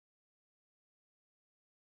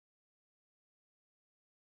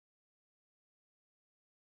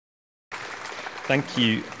Thank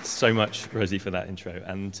you so much, Rosie, for that intro.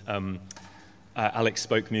 And Alex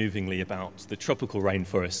spoke movingly about the tropical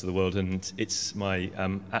rainforests of the world, and it's my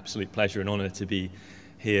absolute pleasure and honour to be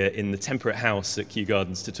here in the temperate house at Kew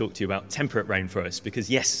Gardens to talk to you about temperate rainforests, because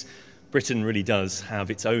yes, Britain really does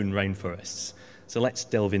have its own rainforests. So let's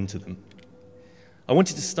delve into them. I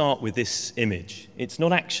wanted to start with this image. It's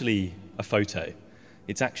not actually a photo,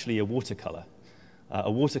 it's actually a watercolour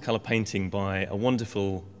painting by a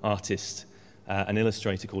wonderful artist, an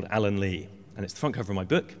illustrator called Alan Lee, and it's the front cover of my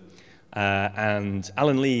book. And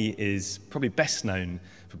Alan Lee is probably best known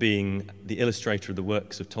for being the illustrator of the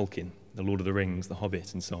works of Tolkien, The Lord of the Rings, The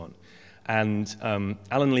Hobbit, and so on. And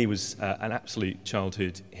Alan Lee was an absolute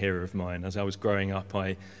childhood hero of mine. As I was growing up,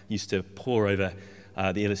 I used to pore over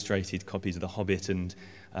the illustrated copies of The Hobbit and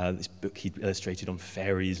this book he'd illustrated on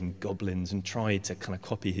fairies and goblins, and tried to kind of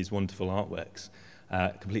copy his wonderful artworks.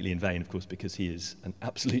 Completely in vain, of course, because he is an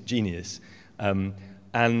absolute genius.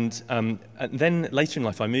 And then later in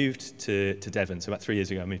life, I moved to Devon. So about 3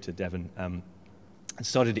 years ago, I moved to Devon and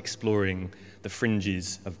started exploring the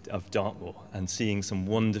fringes of Dartmoor and seeing some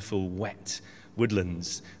wonderful wet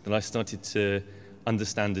woodlands that I started to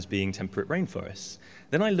understand as being temperate rainforests.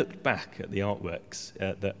 Then I looked back at the artworks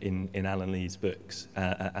that in Alan Lee's books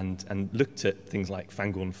and looked at things like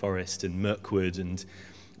Fangorn Forest and Mirkwood and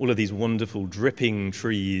all of these wonderful dripping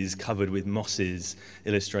trees covered with mosses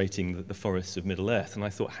illustrating the forests of Middle-earth. And I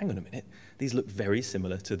thought, hang on a minute, these look very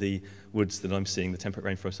similar to the woods that I'm seeing, the temperate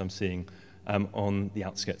rainforests I'm seeing on the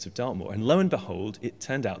outskirts of Dartmoor. And lo and behold, it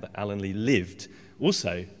turned out that Alan Lee lived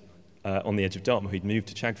also on the edge of Dartmoor. He'd moved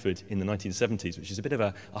to Chagford in the 1970s, which is a bit of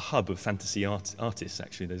a hub of fantasy artists,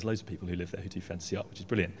 actually. There's loads of people who live there who do fantasy art, which is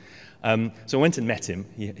brilliant. So I went and met him.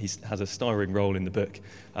 He has a starring role in the book.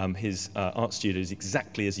 His art studio is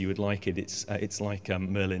exactly as you would like it. It's like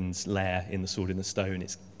Merlin's lair in The Sword in the Stone.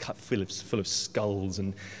 It's cut full of skulls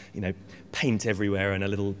and, you know, paint everywhere, and a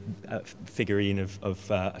little figurine of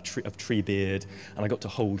Treebeard. And I got to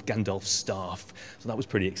hold Gandalf's staff, so that was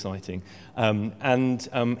pretty exciting.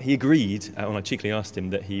 He agreed when I cheekily asked him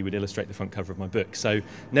that he would illustrate the front cover of my book. So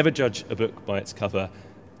never judge a book by its cover,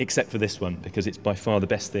 except for this one, because it's by far the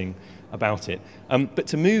best thing about it. But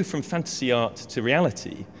to move from fantasy art to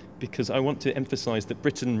reality, because I want to emphasise that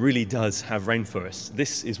Britain really does have rainforests.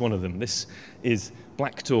 This is one of them. This is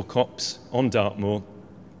Blacktor Copse on Dartmoor,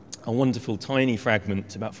 a wonderful tiny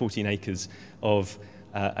fragment, about 14 acres of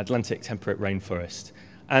Atlantic temperate rainforest.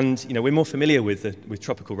 And you know, we're more familiar with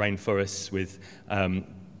tropical rainforests, with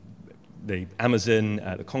the Amazon,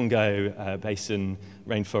 the Congo Basin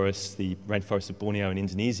rainforests, the rainforests of Borneo and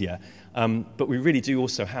Indonesia. But we really do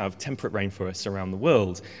also have temperate rainforests around the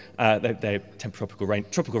world. Tropical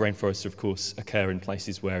rainforests, of course, occur in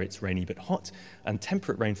places where it's rainy but hot, and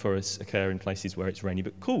temperate rainforests occur in places where it's rainy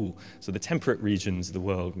but cool. So the temperate regions of the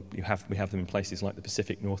world, we have them in places like the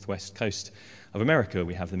Pacific Northwest coast of America.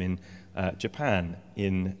 We have them in Japan,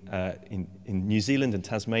 in New Zealand and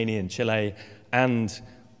Tasmania and Chile, and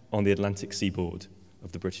on the Atlantic seaboard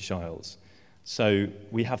of the British Isles. So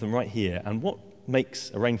we have them right here. And what makes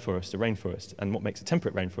a rainforest, and what makes a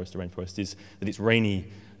temperate rainforest a rainforest, is that it's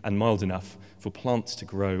rainy and mild enough for plants to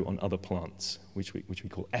grow on other plants, which we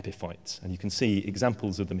call epiphytes. And you can see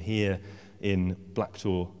examples of them here in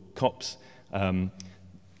Blacktor Copse. The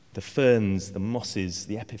ferns, the mosses,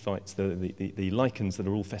 the epiphytes, the lichens that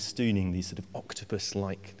are all festooning these sort of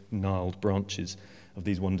octopus-like gnarled branches of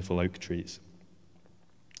these wonderful oak trees.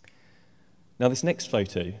 Now, this next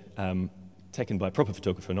photo, taken by a proper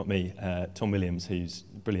photographer, not me, Tom Williams, who's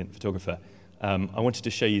a brilliant photographer, I wanted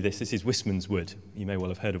to show you this. This is Wistman's Wood. You may well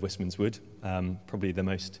have heard of Wistman's Wood, probably the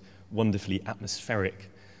most wonderfully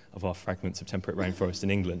atmospheric of our fragments of temperate rainforest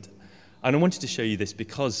in England. And I wanted to show you this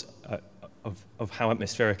because of how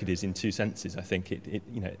atmospheric it is in two senses. I think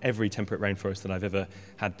you know, every temperate rainforest that I've ever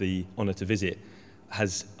had the honour to visit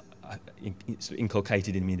has sort of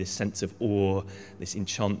inculcated in me this sense of awe, this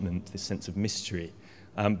enchantment, this sense of mystery.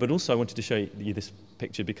 But also I wanted to show you this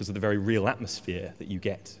picture because of the very real atmosphere that you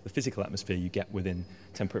get, the physical atmosphere you get within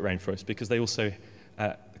temperate rainforests, because they also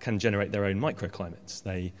can generate their own microclimates.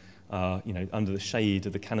 They are, you know, under the shade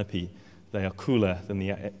of the canopy, they are cooler than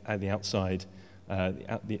the outside,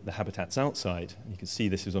 the habitats outside. You can see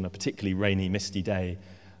this was on a particularly rainy, misty day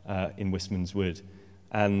in Wistman's Wood.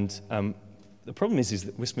 And the problem is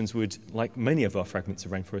that Wistman's Wood, like many of our fragments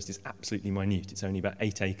of rainforest, is absolutely minute. It's only about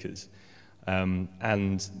 8 acres.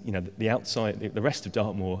 And you know, the rest of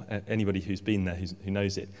Dartmoor, anybody who's been there, who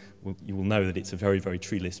knows it, you will know that it's a very, very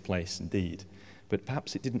treeless place indeed. But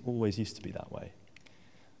perhaps it didn't always used to be that way.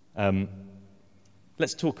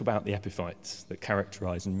 let's talk about the epiphytes that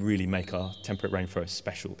characterize and really make our temperate rainforest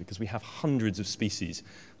special, because we have hundreds of species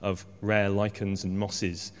of rare lichens and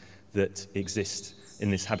mosses that exist in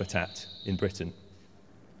this habitat in Britain.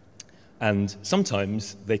 And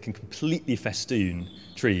sometimes they can completely festoon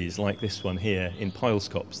trees like this one here in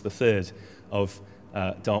Pilescops, the third of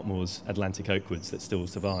Dartmoor's Atlantic oakwoods that still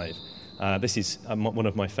survive. This is one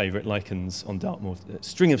of my favourite lichens on Dartmoor,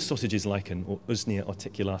 string of sausages lichen, or Usnea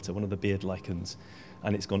articulata, one of the beard lichens.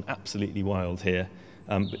 And it's gone absolutely wild here,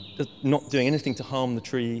 but not doing anything to harm the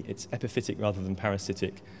tree. It's epiphytic rather than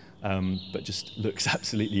parasitic, but just looks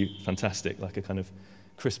absolutely fantastic, like a kind of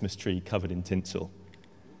Christmas tree covered in tinsel.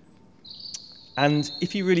 And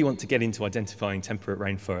if you really want to get into identifying temperate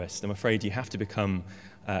rainforest, I'm afraid you have to become,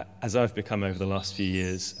 as I've become over the last few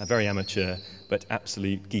years, a very amateur but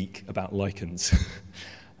absolute geek about lichens.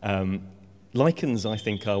 Lichens, I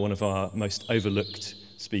think, are one of our most overlooked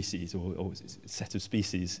species, or set of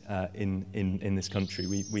species in this country.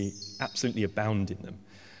 We absolutely abound in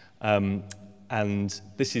them. And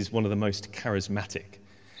this is one of the most charismatic.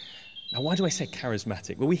 Now, why do I say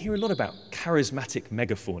charismatic? Well, we hear a lot about charismatic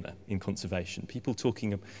megafauna in conservation. People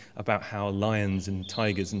talking about how lions and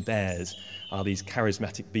tigers and bears are these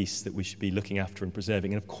charismatic beasts that we should be looking after and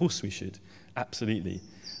preserving. And of course we should, absolutely.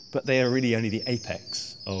 But they are really only the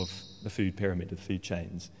apex of the food pyramid, of the food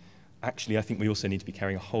chains. Actually, I think we also need to be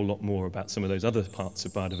caring a whole lot more about some of those other parts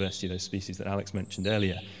of biodiversity, those species that Alex mentioned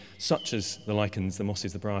earlier, such as the lichens, the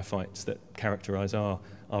mosses, the bryophytes that characterise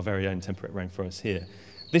our very own temperate rainforests here.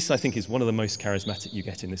 This, I think, is one of the most charismatic you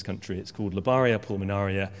get in this country. It's called Labaria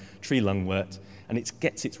pulmonaria, tree lungwort, and it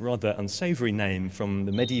gets its rather unsavoury name from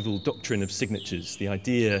the medieval doctrine of signatures, the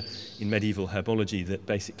idea in medieval herbology that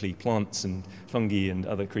basically plants and fungi and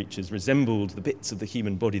other creatures resembled the bits of the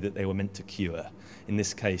human body that they were meant to cure. In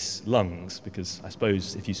this case, lungs, because I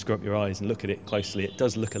suppose if you screw up your eyes and look at it closely, it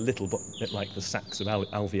does look a little bit like the sacs of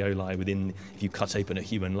alveoli within, if you cut open a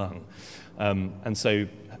human lung. And so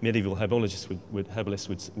medieval herbalists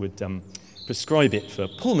would prescribe it for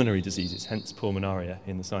pulmonary diseases, hence pulmonaria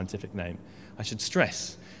in the scientific name. I should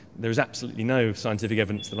stress, there is absolutely no scientific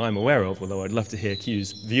evidence that I'm aware of, although I'd love to hear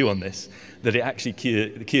Q's view on this, that it actually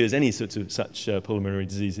cures any sort of such pulmonary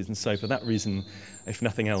diseases. And so for that reason, if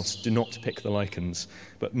nothing else, do not pick the lichens.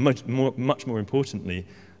 But much more importantly,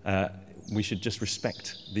 we should just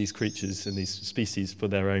respect these creatures and these species for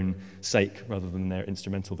their own sake rather than their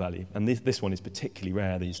instrumental value. And this one is particularly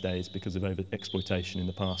rare these days because of over-exploitation in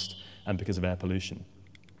the past and because of air pollution.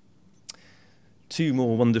 Two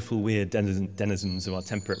more wonderful, weird denizens of our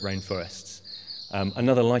temperate rainforests.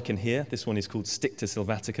 Another lichen here, this one is called Sticta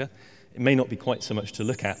sylvatica. It may not be quite so much to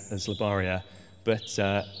look at as Labaria, but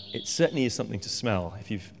it certainly is something to smell.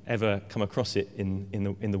 If you've ever come across it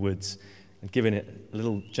in the woods and given it a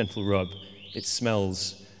little gentle rub, it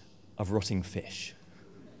smells of rotting fish.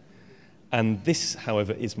 And this,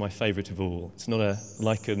 however, is my favourite of all. It's not a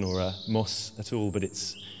lichen or a moss at all, but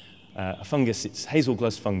it's a fungus. It's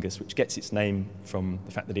hazel-gluz fungus, which gets its name from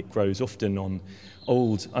the fact that it grows often on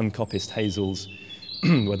old, uncoppiced hazels,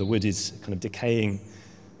 where the wood is kind of decaying,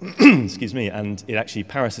 excuse me, and it actually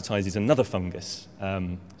parasitizes another fungus.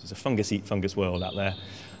 There's a fungus-eat fungus world out there.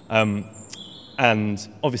 And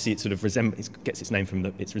obviously it sort of it gets its name from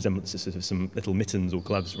its resemblance to sort of some little mittens or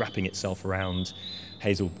gloves wrapping itself around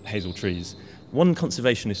hazel trees. One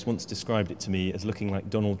conservationist once described it to me as looking like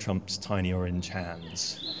Donald Trump's tiny orange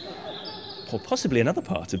hands, or possibly another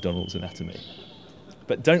part of Donald's anatomy.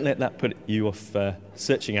 But don't let that put you off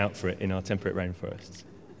searching out for it in our temperate rainforests.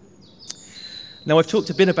 Now, I've talked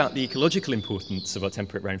a bit about the ecological importance of our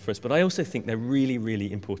temperate rainforests, but I also think they're really,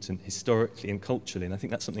 really important historically and culturally, and I think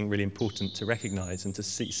that's something really important to recognise and to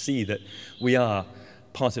see that we are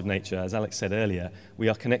part of nature. As Alex said earlier, we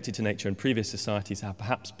are connected to nature, and previous societies have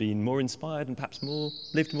perhaps been more inspired and perhaps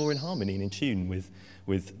lived more in harmony and in tune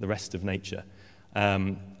with the rest of nature.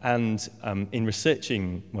 In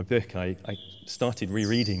researching my book, I started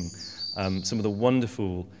rereading some of the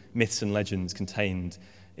wonderful myths and legends contained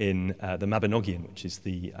in the Mabinogion, which is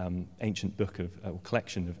the ancient book or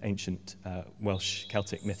collection of ancient Welsh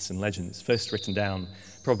Celtic myths and legends, first written down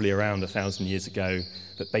probably around 1,000 years ago,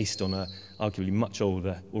 but based on a arguably much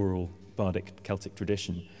older oral bardic Celtic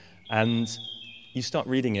tradition. And you start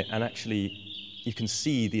reading it, and actually you can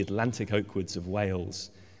see the Atlantic oakwoods of Wales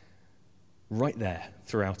right there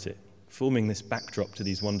throughout it, forming this backdrop to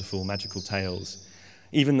these wonderful magical tales.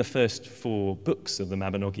 Even the first 4 books of the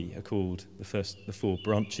Mabinogi are called the 4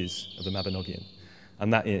 branches of the Mabinogion,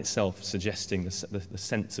 and that in itself suggesting the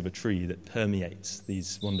sense of a tree that permeates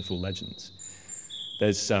these wonderful legends.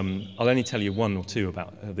 There's, I'll only tell you 1 or 2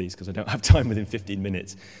 about these because I don't have time within 15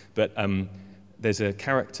 minutes, but there's a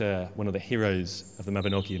character, one of the heroes of the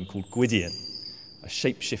Mabinogion, called Gwydion, a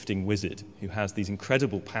shape-shifting wizard who has these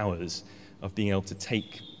incredible powers of being able to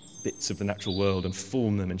take bits of the natural world and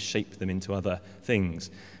form them and shape them into other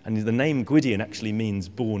things. And the name Gwydion actually means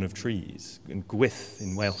born of trees. And gwyth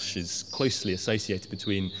in Welsh is closely associated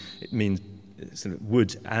between, it means sort of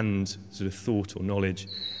wood and sort of thought or knowledge,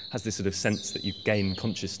 has this sort of sense that you gain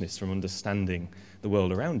consciousness from understanding the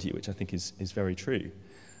world around you, which I think is very true.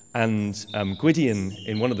 And Gwydion,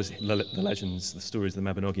 in one of the legends, the stories of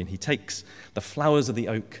the Mabinogion, he takes the flowers of the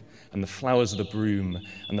oak and the flowers of the broom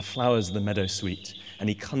and the flowers of the meadowsweet, and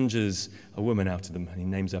he conjures a woman out of them, and he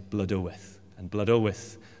names her Blodowith. And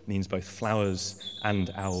Blodowith means both flowers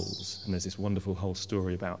and owls. And there's this wonderful whole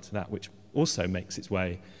story about that, which also makes its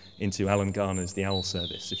way into Alan Garner's The Owl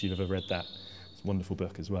Service, if you've ever read that. It's a wonderful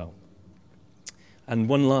book as well. And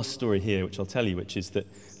one last story here, which I'll tell you, which is that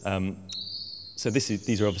so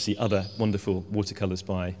these are obviously other wonderful watercolours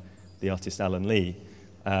by the artist Alan Lee.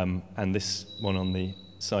 And this one on the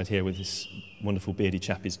side here with this wonderful beardy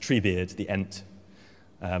chap is Treebeard, the Ent,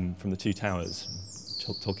 from the Two Towers,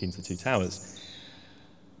 Tolkien's The Two Towers.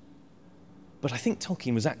 But I think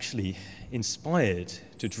Tolkien was actually inspired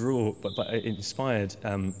to draw,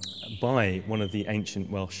 by one of the ancient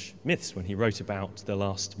Welsh myths when he wrote about the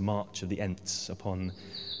last march of the Ents upon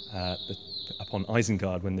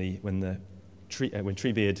Isengard, when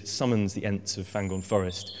Treebeard summons the Ents of Fangorn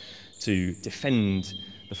Forest to defend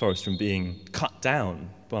the forest from being cut down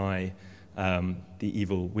by the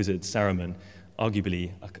evil wizard Saruman,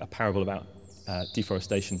 arguably a parable about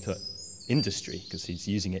deforestation for industry, because he's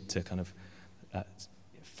using it to kind of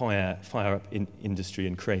fire up industry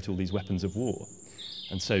and create all these weapons of war.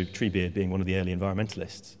 And so Treebeard being one of the early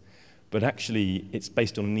environmentalists. But actually, it's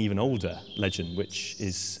based on an even older legend, which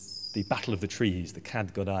is the Battle of the Trees, the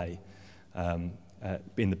Cad Godai,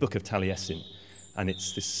 in the Book of Taliesin. And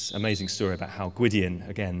it's this amazing story about how Gwydion,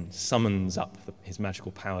 again, summons up his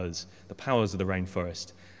magical powers, the powers of the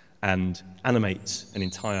rainforest, and animates an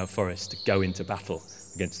entire forest to go into battle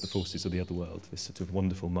against the forces of the other world, this sort of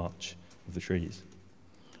wonderful march of the trees.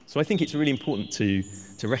 So I think it's really important to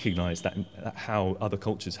recognise that how other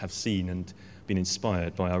cultures have seen and been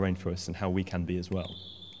inspired by our rainforests and how we can be as well.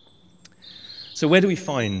 So where do we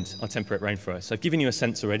find our temperate rainforests? I've given you a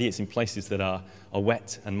sense already. It's in places that are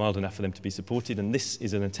wet and mild enough for them to be supported, and this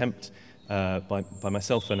is an attempt by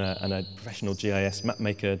myself and a professional GIS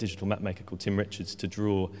mapmaker, digital mapmaker called Tim Richards, to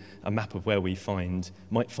draw a map of where we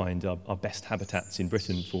might find our best habitats in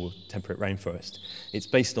Britain for temperate rainforest. It's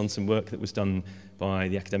based on some work that was done by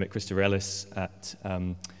the academic Christopher Ellis at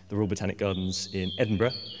the Royal Botanic Gardens in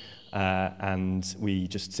Edinburgh. And we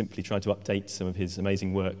just simply tried to update some of his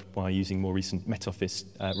amazing work by using more recent Met Office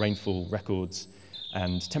rainfall records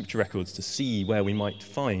and temperature records to see where we might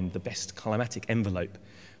find the best climatic envelope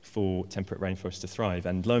for temperate rainforests to thrive.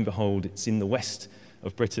 And lo and behold, it's in the west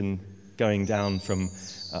of Britain, going down from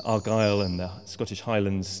Argyll and the Scottish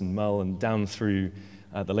Highlands and Mull and down through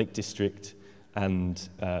the Lake District and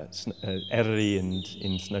Erie and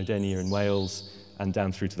in Snowdonia in Wales and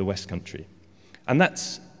down through to the West Country. And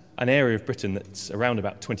that's an area of Britain that's around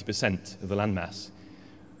about 20% of the landmass.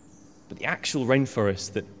 But the actual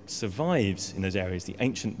rainforest that survives in those areas, the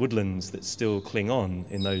ancient woodlands that still cling on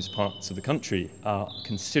in those parts of the country, are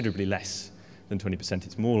considerably less than 20%.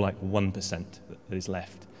 It's more like 1% that is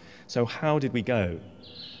left. So how did we go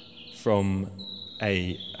from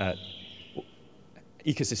a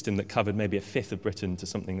ecosystem that covered maybe a fifth of Britain to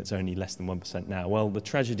something that's only less than 1% now? Well, the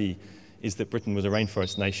tragedy is that Britain was a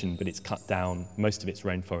rainforest nation, but it's cut down most of its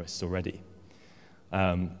rainforests already.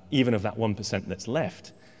 Even of that 1% that's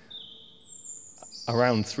left,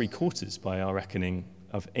 around 3/4, by our reckoning,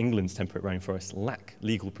 of England's temperate rainforests lack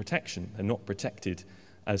legal protection. They're not protected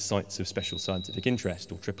as sites of special scientific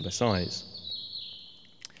interest or SSSIs.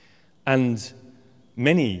 And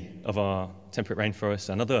many of our temperate rainforests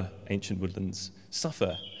and other ancient woodlands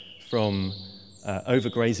suffer from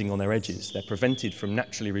overgrazing on their edges. They're prevented from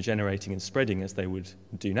naturally regenerating and spreading as they would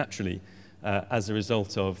do naturally as a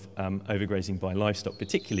result of overgrazing by livestock,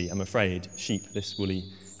 particularly, I'm afraid, sheep, this woolly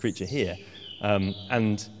creature here.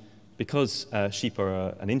 And because sheep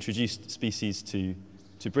are an introduced species to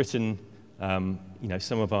Britain,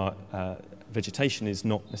 some of our vegetation is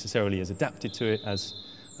not necessarily as adapted to it as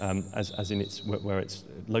in where it's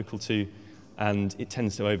local to, and it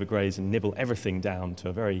tends to overgraze and nibble everything down to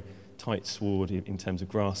a very tight sward in terms of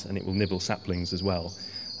grass, and it will nibble saplings as well.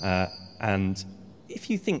 And if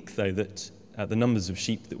you think, though, that the numbers of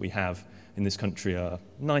sheep that we have in this country are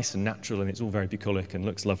nice and natural and it's all very bucolic and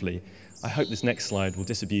looks lovely, I hope this next slide will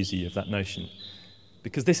disabuse you of that notion,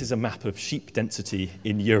 because this is a map of sheep density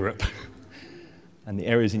in Europe. And the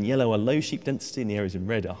areas in yellow are low sheep density, and the areas in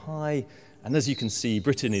red are high. And as you can see,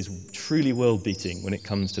 Britain is truly world-beating when it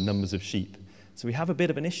comes to numbers of sheep. So we have a bit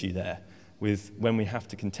of an issue there with when we have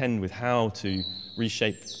to contend with how to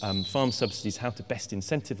reshape farm subsidies, how to best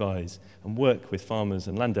incentivise and work with farmers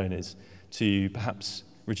and landowners to perhaps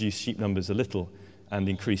reduce sheep numbers a little and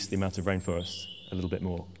increase the amount of rainforests a little bit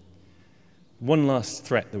more. One last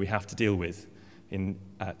threat that we have to deal with in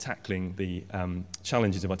tackling the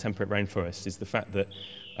challenges of our temperate rainforests is the fact that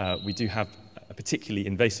we do have a particularly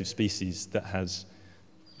invasive species that has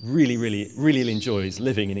really enjoys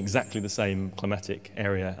living in exactly the same climatic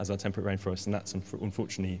area as our temperate rainforest, and that's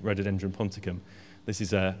unfortunately Rhododendron ponticum. This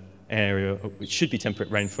is an area which should be temperate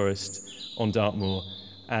rainforest on Dartmoor,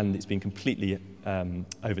 and it's been completely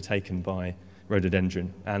overtaken by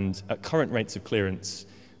rhododendron. And at current rates of clearance,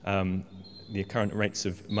 the current rates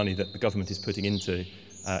of money that the government is putting into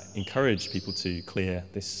encourage people to clear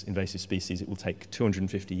this invasive species, it will take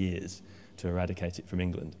 250 years to eradicate it from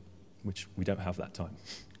England, which we don't have that time.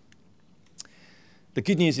 The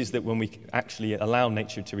good news is that when we actually allow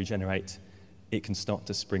nature to regenerate, it can start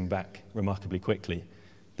to spring back remarkably quickly.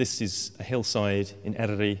 This is a hillside in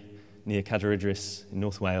Eryri, near Cadair in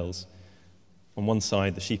North Wales. On one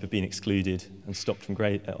side, the sheep have been excluded and stopped from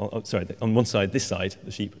graze. On one side, this side,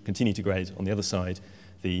 the sheep continue to graze. On the other side,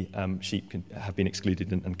 the sheep have been excluded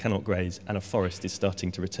and cannot graze, and a forest is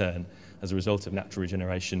starting to return as a result of natural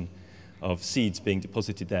regeneration of seeds being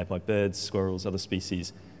deposited there by birds, squirrels, other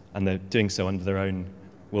species, and they're doing so under their own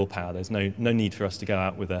willpower. There's no need for us to go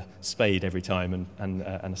out with a spade every time and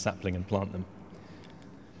a sapling and plant them.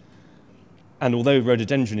 And although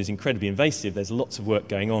rhododendron is incredibly invasive, there's lots of work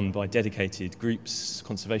going on by dedicated groups,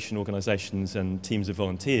 conservation organisations and teams of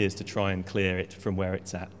volunteers to try and clear it from where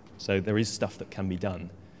it's at. So there is stuff that can be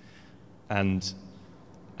done. And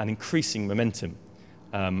an increasing momentum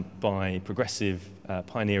by progressive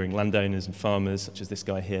pioneering landowners and farmers, such as this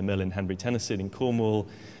guy here, Merlin Hanbury-Tennyson in Cornwall,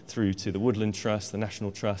 through to the Woodland Trust, the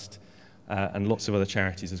National Trust, and lots of other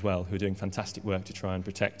charities as well, who are doing fantastic work to try and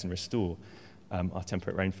protect and restore our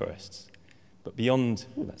temperate rainforests. But beyond,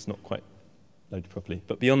 that's not quite loaded properly,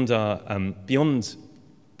 but beyond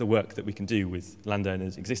the work that we can do with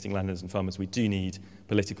landowners, existing landowners and farmers, we do need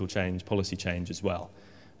political change, policy change as well.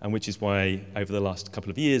 And which is why over the last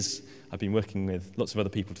couple of years, I've been working with lots of other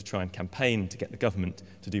people to try and campaign to get the government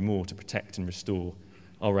to do more to protect and restore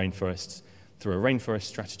our rainforests through a rainforest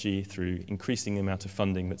strategy, through increasing the amount of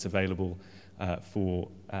funding that's available for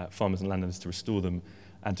farmers and landowners to restore them,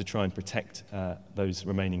 and to try and protect those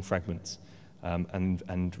remaining fragments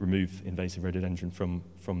and remove invasive rhododendron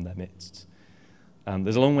from their midst.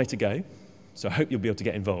 There's a long way to go, so I hope you'll be able to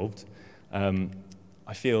get involved.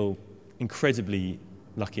 I feel incredibly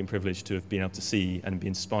lucky and privileged to have been able to see and be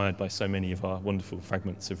inspired by so many of our wonderful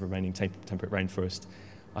fragments of remaining temperate rainforest.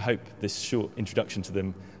 I hope this short introduction to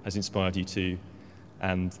them has inspired you too,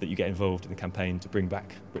 and that you get involved in the campaign to bring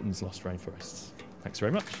back Britain's lost rainforests. Thanks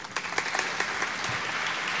very much.